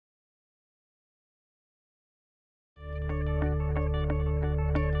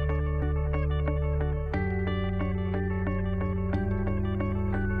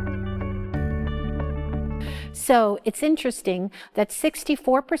So it's interesting that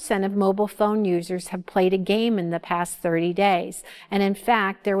 64% of mobile phone users have played a game in the past 30 days. And in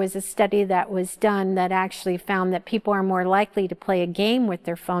fact, there was a study that was done that actually found that people are more likely to play a game with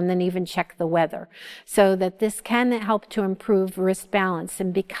their phone than even check the weather. So that this can help to improve wrist balance.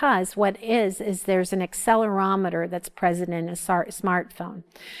 And because what is there's an accelerometer that's present in a smartphone.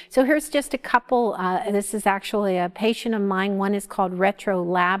 So here's just a couple. This is actually a patient of mine. One is called Retro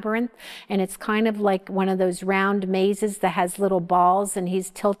Labyrinth, and it's kind of like one of those round mazes that has little balls, and he's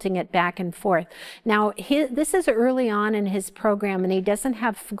tilting it back and forth. Now, this is early on in his program, and he doesn't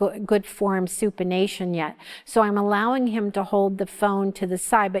have good form supination yet. So I'm allowing him to hold the phone to the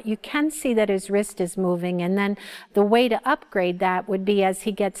side, but you can see that his wrist is moving. And then the way to upgrade that would be as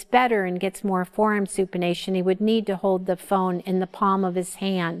he gets better and gets more forearm supination, he would need to hold the phone in the palm of his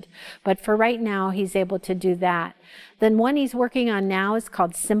hand. But for right now, he's able to do that. Then one he's working on now is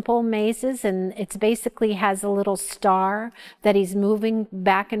called Simple Mazes, and it's basically has a little star that he's moving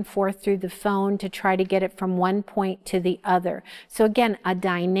back and forth through the phone to try to get it from one point to the other. So again, a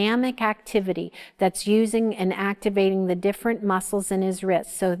dynamic activity that's using and activating the different muscles in his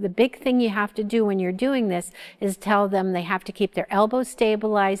wrist. So the big thing you have to do when you're doing this is tell them they have to keep their elbows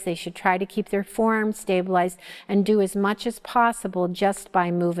stabilized, they should try to keep their forearms stabilized, and do as much as possible just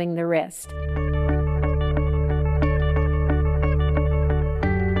by moving the wrist.